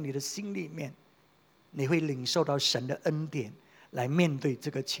安在你的心里面，你会领受到神的恩典来面对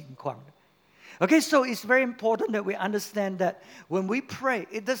这个情况。Okay, so it's very important that we understand that when we pray,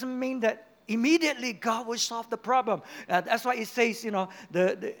 it doesn't mean that immediately God will solve the problem. That's why it says,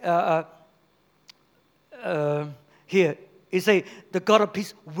 here, it says, the God of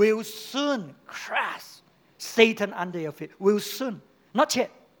peace will soon crush Satan under your feet. Will soon. Not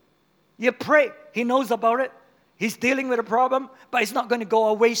yet. You pray. He knows about it. He's dealing with a problem, but it's not going to go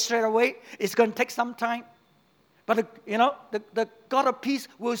away straight away. It's going to take some time. But, the God of peace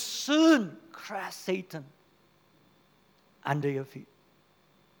will soon crush Satan under your feet.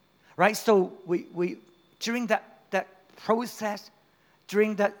 Right? So we during that process,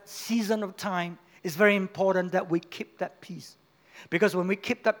 during that season of time, it's very important that we keep that peace. Because when we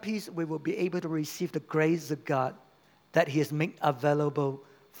keep that peace, we will be able to receive the grace of God that He has made available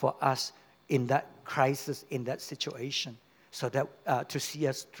for us in that crisis, in that situation, so that to see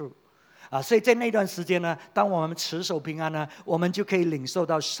us through. 所以在那段时间呢，当我们持守平安呢，我们就可以领受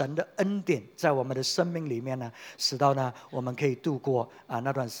到神的恩典在我们的生命里面呢，使到呢我们可以度过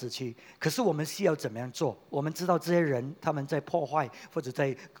那段时期。可是我们需要怎么样做？我们知道这些人他们在破坏或者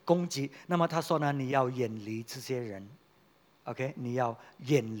在攻击，那么他说呢，你要远离这些人。OK， 你要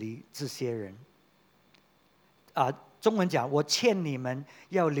远离这些人。中文讲，我劝你们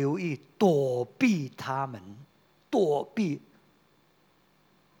要留意躲避他们，躲避。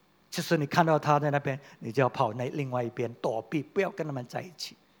就是你看到他在那边，你就要跑另外一边躲避，不要跟他们在一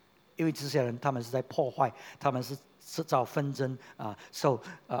起，因为这些人他们是在破坏，他们是制造纷争So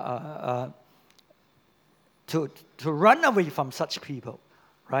to run away from such people,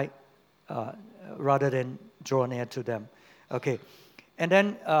 right? Rather than draw near to them. Okay, and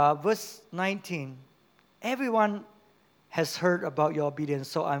then verse 19, everyone has heard about your obedience,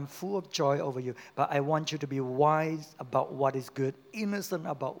 so I'm full of joy over you. But I want you to be wise about what is good, innocent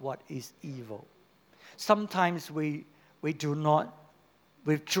about what is evil. Sometimes we do not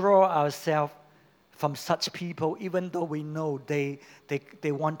withdraw ourselves from such people, even though we know they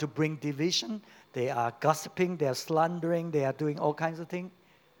want to bring division. They are gossiping, they are slandering, they are doing all kinds of things.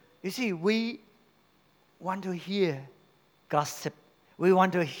 You see, we want to hear gossip. We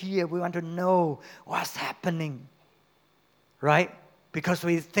want to know what's happening. Right? Because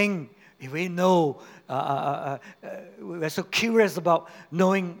we think, we know, we're so curious about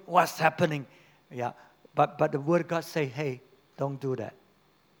knowing what's happening. Yeah. But the Word of God say, hey, don't do that.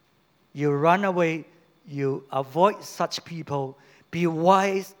 You run away, you avoid such people. Be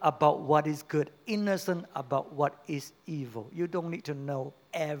wise about what is good, innocent about what is evil. You don't need to know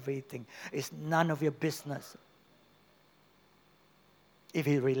everything. It's none of your business if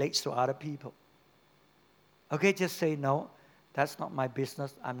it relates to other people. Okay, just say no. That's not my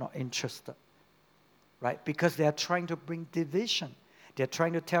business. I'm not interested. Right? Because they are trying to bring division. They're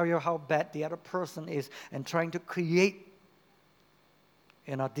trying to tell you how bad the other person is and trying to create,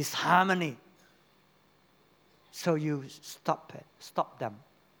 disharmony. So you stop them.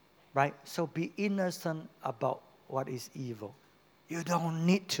 Right? So be innocent about what is evil. You don't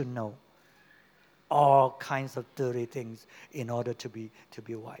need to know all kinds of dirty things in order to be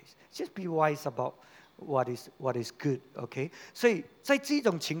wise. Just be wise about what is good, okay? 所以在这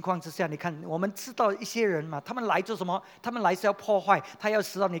种情况之下，你看，我们知道一些人嘛，他们来做什么？他们来是要破坏，他要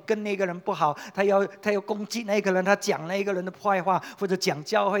使到你跟那个人不好，他要攻击那个人，他讲那个人的坏话，或者讲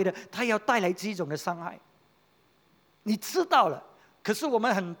教会的，他要带来这种的伤害。你知道了，可是我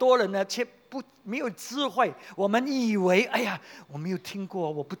们很多人呢，却没有智慧，我们以为，哎呀，我没有听过，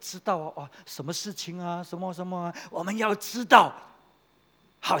我不知道哦，什么事情啊，什么什么啊，我们要知道，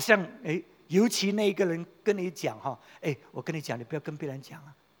好像尤其那个人跟你讲哈，我跟你讲，你不要跟别人讲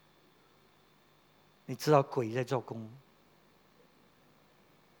啊。你知道鬼在做工，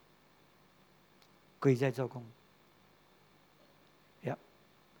鬼在做工，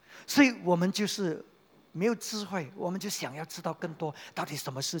所以我们就是没有智慧，我们就想要知道更多，到底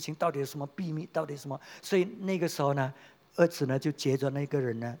什么事情，到底有什么秘密，到底什么？所以那个时候呢，儿子呢就借着那个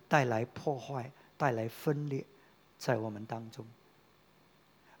人呢带来破坏，带来分裂，在我们当中。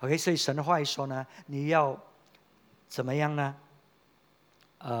OK， 所以神的话语说呢，你要怎么样呢？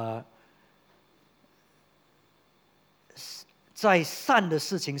在善的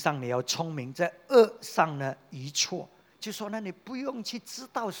事情上你要聪明，在恶上呢愚错。就说呢，你不用去知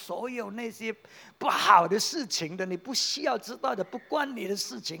道所有那些不好的事情的，你不需要知道的，不关你的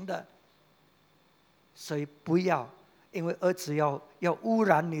事情的。所以不要，因为儿子要污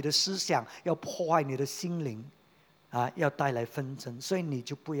染你的思想，要破坏你的心灵。要带来纷争，所以你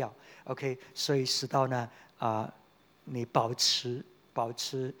就不要 ，OK， 所以使到呢你保持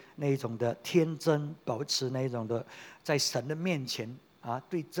那一种的天真，保持那一种的在神的面前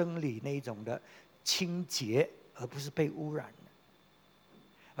对真理那一种的清洁，而不是被污染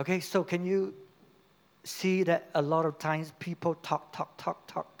的。Okay, so can you see that a lot of times people talk?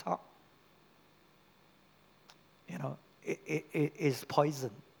 You know, it is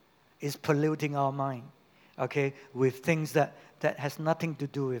poison. It's polluting our mind. Okay, with things that has nothing to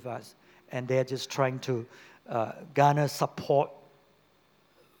do with us, and they're just trying to garner support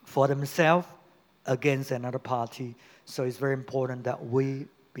for themselves against another party. So it's very important that we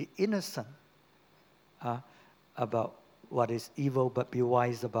be innocent about what is evil, but be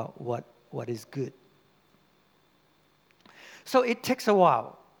wise about what is good. So it takes a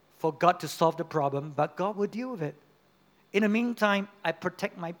while for God to solve the problem, but God will deal with it. In the meantime, I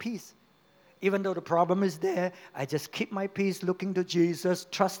protect my peace. Even though the problem is there, I just keep my peace, looking to Jesus,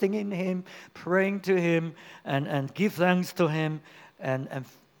 trusting in Him, praying to Him, and give thanks to Him, and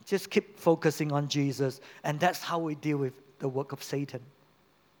just keep focusing on Jesus. And that's how we deal with the work of Satan.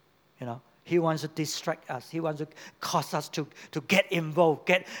 You know, he wants to distract us. He wants to cause us to get involved,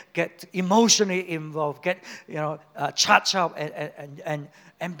 get emotionally involved, get charged up,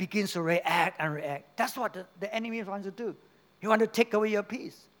 and begins to react. That's what the enemy wants to do. He wants to take away your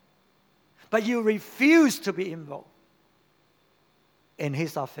peace. But you refuse to be involved in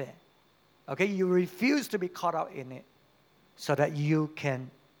his affair. Okay, you refuse to be caught up in it, so that you can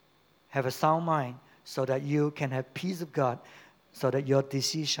have a sound mind, so that you can have peace of God, so that your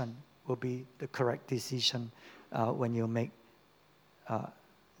decision will be the correct decision when you make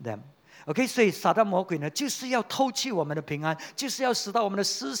them. OK， 所以撒旦魔鬼呢，就是要偷去我们的平安，就是要使到我们的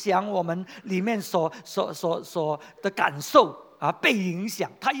思想，我们里面所的感受被影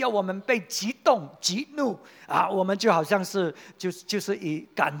响，他要我们被激动、激怒我们就好像是就是以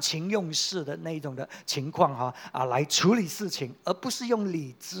感情用事的那种的情况来处理事情，而不是用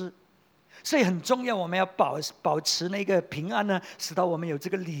理智。所以很重要，我们要保持那个平安呢，使到我们有这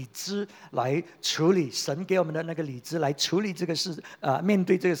个理智来处理神给我们的那个理智来处理这个事面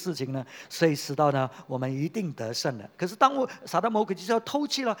对这个事情呢，所以使到呢我们一定得胜了。可是当撒旦魔鬼就是要偷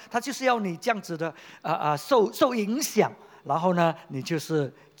去了，他就是要你这样子的受影响，然后呢你就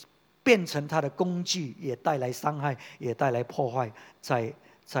是变成他的工具，也带来伤害，也带来破坏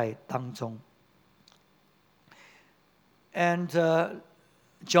在当中。And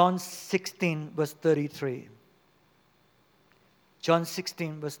John 16, verse 33. John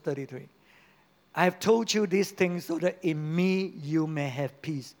 16, verse 33. I have told you these things so that in me you may have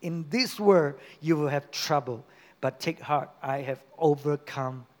peace. In this world you will have trouble, but take heart, I have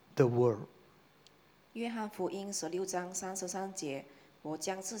overcome the world. 约翰福音16章33节，我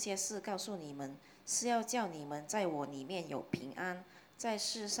将这些事告诉你们，是要叫你们在我里面有平安。在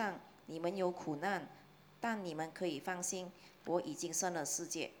世上你们有苦难，但你们可以放心。我已经胜了世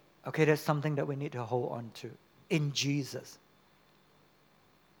界。Okay, that's something that we need to hold on to. In Jesus.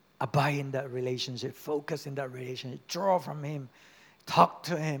 Abide in that relationship. Focus in that relationship. Draw from Him. Talk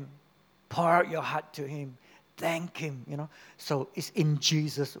to Him. Pour out your heart to Him. Thank Him, So it's in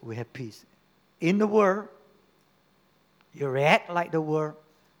Jesus we have peace. In the world, you react like the world.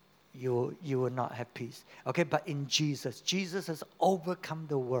 you will not have peace. Okay, but in Jesus has overcome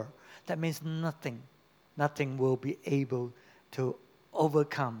the world. That means nothing will be able to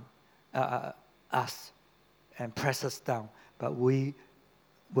overcome us and press us down. But we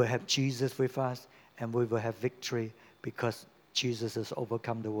will have Jesus with us, and we will have victory because Jesus has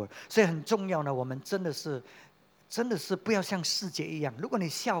overcome the world. 所以很重要呢，我们真的是不要像世界一样。如果你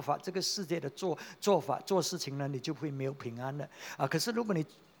效法这个世界的做法做事情呢，你就会没有平安的啊。可是如果你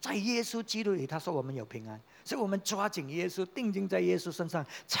在耶稣基督里，他说我们有平安，所以我们抓紧耶稣，定睛在耶稣身上，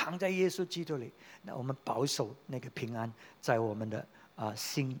藏在耶稣基督里，那我们保守那个平安在我们的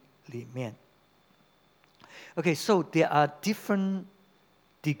心里面。Okay, so there are different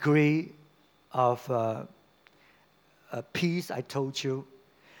degree of peace. I told you.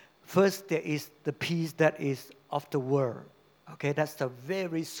 First, there is the peace that is of the world. Okay, that's the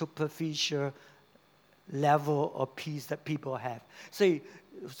very superficial level of peace that people have.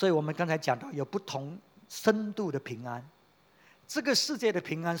 所以我们刚才讲到有不同深度的平安。这个世界的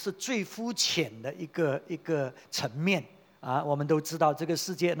平安是最肤浅的一个层面啊。我们都知道这个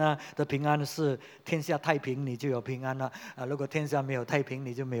世界呢的平安是天下太平，你就有平安了啊。如果天下没有太平，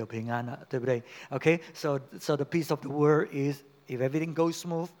你就没有平安了，对不对 ？Okay, so the peace of the world is if everything goes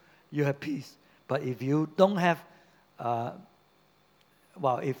smooth, you have peace. But if you don't have,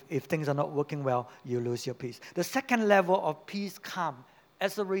 if things are not working well, you lose your peace. The second level of peace comes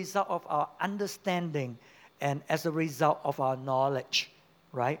as a result of our understanding and as a result of our knowledge,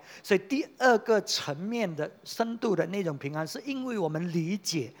 right? 所以第二个层面的深度的那种平安，是因为我们理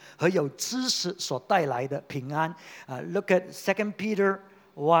解和有知识所带来的平安。Look at 2 Peter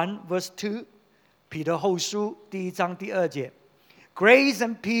 1 verse 2， 彼得后书第1章第2节。Grace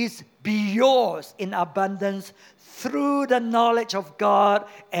and peace be yours in abundance through the knowledge of God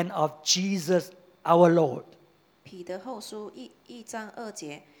and of Jesus our Lord. 彼得后书1章2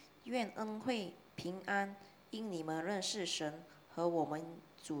节，愿恩惠平安因你们认识神和我们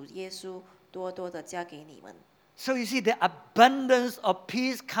主耶稣多多的加给你们。So you see, the abundance of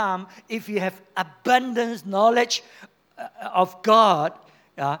peace come if you have abundance knowledge of God,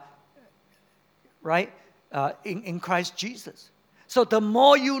 right? In Christ Jesus. So the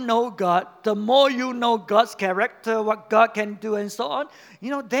more you know God, the more you know God's character, what God can do, and so on,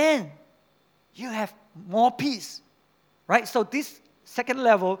 then you have more peace, right? So this second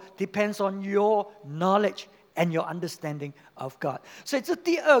level depends on your knowledge and your understanding of God. 所以这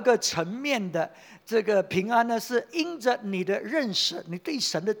第二个层面的这个平安呢，是因着你的认识，你对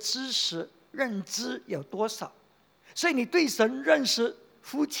神的知识、认知有多少。所以你对神认识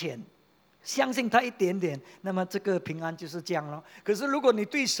肤浅，相信他一点点，那么这个平安就是这样咯。可是如果你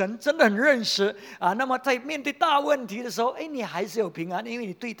对神真的很认识啊，那么在面对大问题的时候，你还是有平安，因为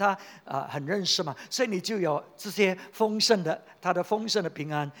你对他很认识嘛，所以你就有这些他的丰盛的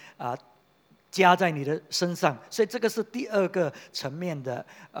平安加在你的身上。所以这个是第二个层面的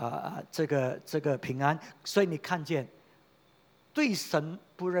这个平安。所以你看见，对神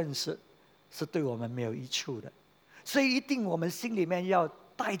不认识是对我们没有益处的。所以一定我们心里面要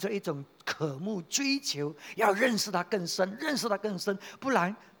带着一种渴慕追求，要认识他更深，认识他更深，不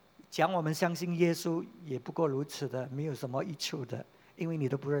然讲我们相信耶稣也不过如此的，没有什么益处的，因为你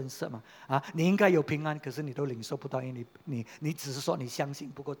都不认识嘛。你应该有平安，可是你都领受不到，因为你只是说你相信，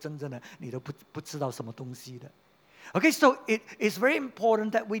不过真正的你都不知道什么东西的。Okay, so it is very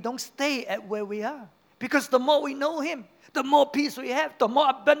important that we don't stay at where we are, because the more we know Him, the more peace we have, the more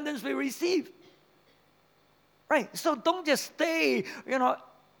abundance we receive. Right? So don't just stay,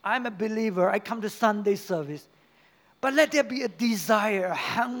 I'm a believer, I come to Sunday service. But let there be a desire, a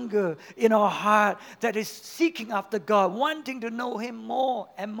hunger in our heart that is seeking after God, wanting to know Him more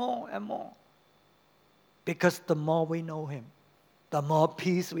and more and more. Because the more we know Him, the more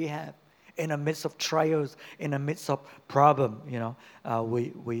peace we have in the midst of trials, in the midst of problem, we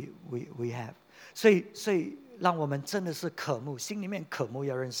have. 所以让我们真的是渴慕，心里面渴慕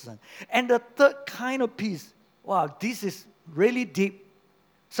要认识神。And the third kind of peace, wow, this is really deep.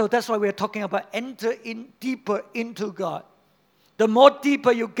 So that's why we're talking about enter in deeper into God. The more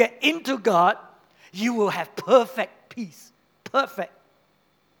deeper you get into God, you will have perfect peace. Perfect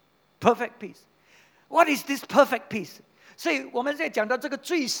peace. What is this perfect peace? 所以我们在讲到这个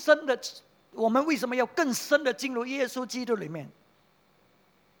最深的，我们为什么要更深的进入耶稣基督里面？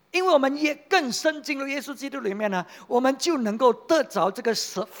因为我们也更深进入耶稣基督里面呢，我们就能够得着这个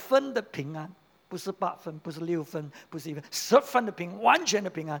10分的平安。不是8分，不是6分，不是1分，10分的平，完全的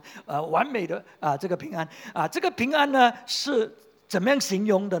平安，完美的这个平安这个平安呢是怎么样形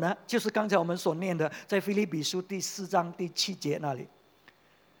容的呢？就是刚才我们所念的，在腓立比书第4章第7节那里。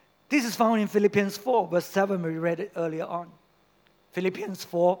This is found in Philippians 4 verse 7. We read it earlier on. Philippians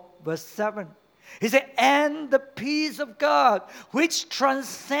 4 verse 7. He said, and the peace of God, which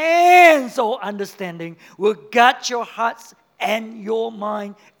transcends all understanding, will guard your hearts and your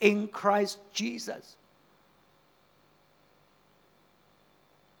mind in Christ Jesus.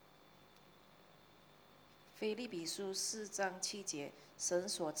 腓立比书4章7节，神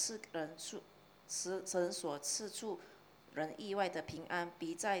所赐出人意外的平安，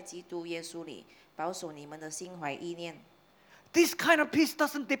必在基督耶稣里保守你们的心怀意念。This kind of peace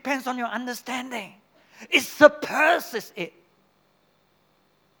doesn't depend on your understanding. It surpasses it.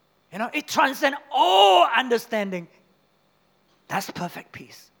 It transcends all understanding. That's perfect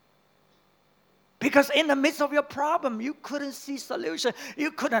peace. Because in the midst of your problem, you couldn't see solution.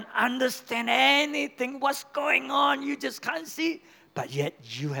 You couldn't understand anything, what's going on. You just can't see. But yet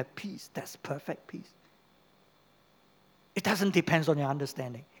you have peace. That's perfect peace. It doesn't depend on your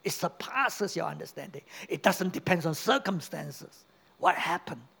understanding. It surpasses your understanding. It doesn't depend on circumstances. What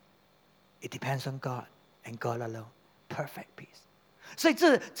happened? It depends on God and God alone. Perfect peace. 所以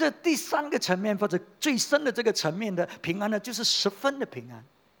这第三个层面或者最深的这个层面的平安呢，就是十分的平安。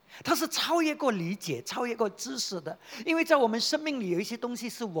它是超越过理解、超越过知识的，因为在我们生命里有一些东西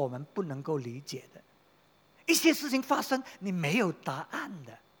是我们不能够理解的，一些事情发生你没有答案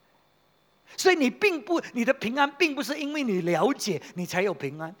的，所以你的平安并不是因为你了解你才有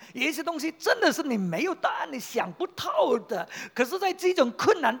平安，有一些东西真的是你没有答案，你想不透的，可是在这种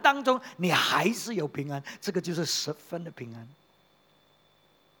困难当中你还是有平安，这个就是十分的平安，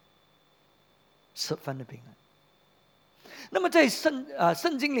十分的平安。那么在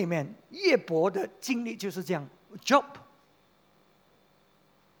圣经里面，约伯的经历就是这样。Job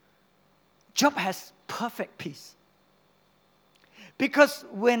has perfect peace because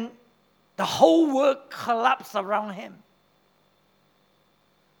when the whole world collapsed around him,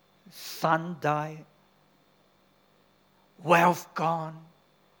 son died, wealth gone,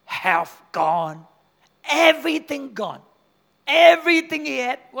 health gone, everything gone, everything he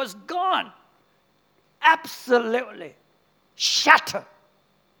had was gone, absolutely. Shattered.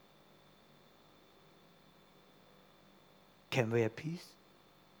 Can we have peace?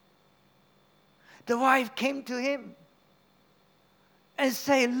 The wife came to him and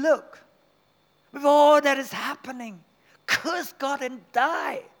said, look, with all that is happening, curse God and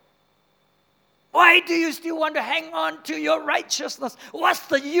die. Why do you still want to hang on to your righteousness? What's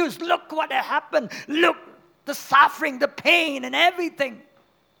the use? Look what happened. Look, the suffering, the pain, and everything.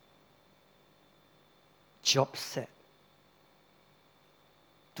 Job said,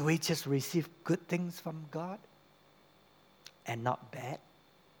 do we just receive good things from God and not bad?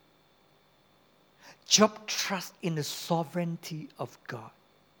 Job trusts in the sovereignty of God.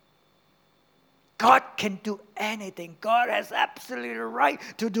 God can do anything. God has absolutely the right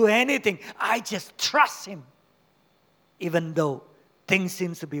to do anything. I just trust him. Even though things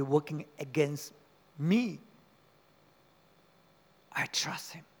seem to be working against me, I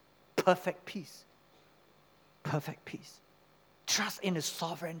trust him. Perfect peace. Perfect peace. Trust in the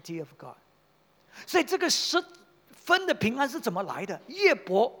sovereignty of God. 所以这个十分的平安是怎么来的？约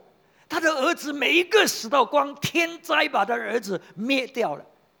伯他的儿子每一个死到光，天灾把他的儿子灭掉了，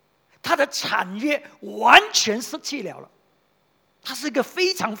他的产业完全失去了。他是一个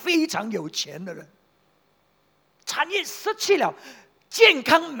非常非常有钱的人，产业失去了，健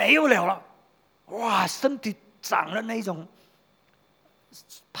康没有了，哇，身体长了那种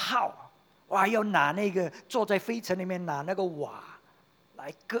泡。哇！要拿那个坐在飞尘里面拿那个瓦来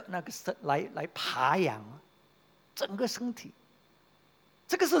割那个来爬羊，整个身体。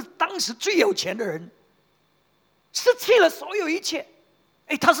这个是当时最有钱的人，失去了所有一切。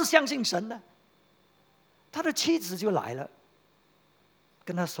他是相信神的。他的妻子就来了，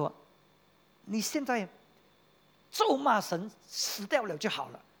跟他说：“你现在咒骂神，死掉了就好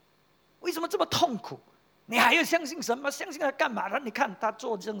了。为什么这么痛苦？你还要相信神吗？相信他干嘛呢？你看他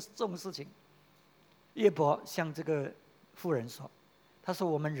做这种事情。”约伯向这个妇人说：“他说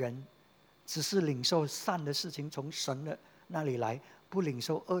我们人只是领受善的事情从神的那里来，不领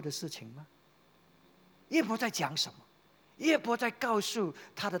受恶的事情吗？”约伯在讲什么？约伯在告诉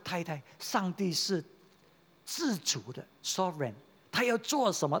他的太太，上帝是自主的 ，sovereign， 他要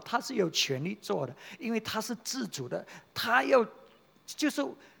做什么，他是有权利做的，因为他是自主的，他要就是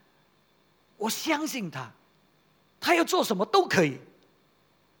我相信他，他要做什么都可以，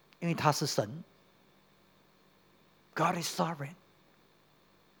因为他是神。God is sovereign，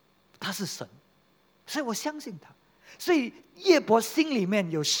 他是神，所以我相信他。所以约伯心里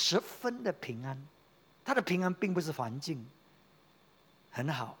面有十分的平安，他的平安并不是环境很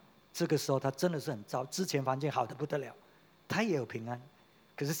好，这个时候他真的是很糟。之前环境好得不得了，他也有平安，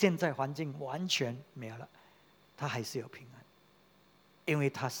可是现在环境完全没有了，他还是有平安。因为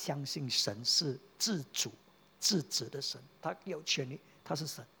他相信神是自主、自治的神，他有权利，他是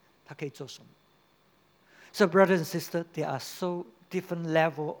神，他可以做什么。So brothers and sisters, there are so different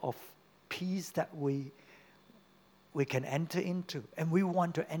level of peace that we can enter into, and we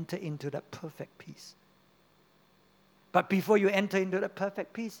want to enter into that perfect peace. But before you enter into that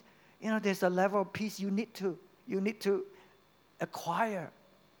perfect peace, there's a level of peace you need to acquire.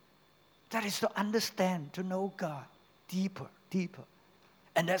 That is to understand, to know God deeper.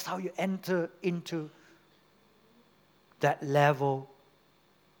 And that's how you enter into that level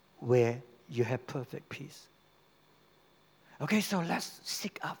where you have perfect peace. Okay, so let's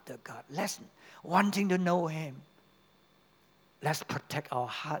seek after God. Let's wanting to know Him. Let's protect our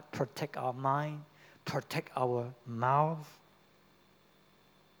heart, protect our mind, protect our mouth,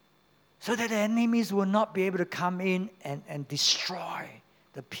 so that the enemies will not be able to come in and destroy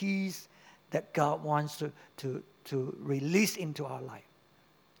the peace that God wants to release into our life.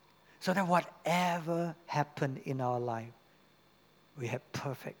 So that whatever happened in our life, we have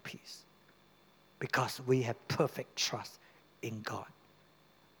perfect peace. Because we have perfect trust in God.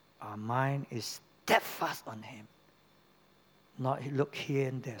 Our mind is steadfast on Him. Not look here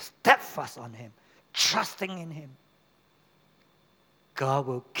and there, steadfast on Him, trusting in Him. God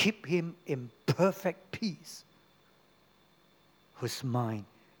will keep him in perfect peace, whose mind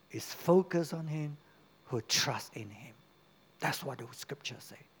is focused on Him, who trusts in Him. That's what the Scripture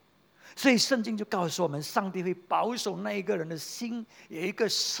says. 所以圣经就告诉我们，上帝会保守那一个人的心有一个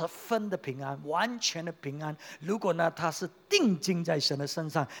十分的平安，完全的平安。如果呢，他是定睛在神的身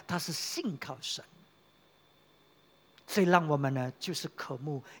上，他是信靠神。所以让我们呢，就是渴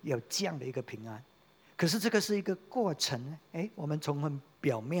慕有这样的一个平安。可是这个是一个过程，我们从很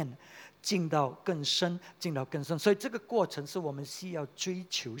表面进到更深，进到更深。所以这个过程是我们需要追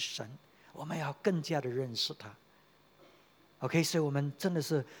求神，我们要更加的认识他。OK， 所以我们真的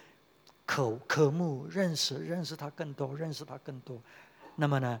是渴慕认识他更多，认识他更多。那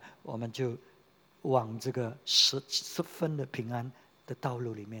么呢，我们就往这个十分的平安的道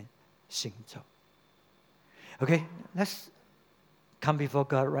路里面行走。Okay, let's come before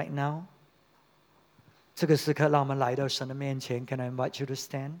God right now. 这个时刻，让我们来到神的面前。Can I invite you to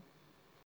stand?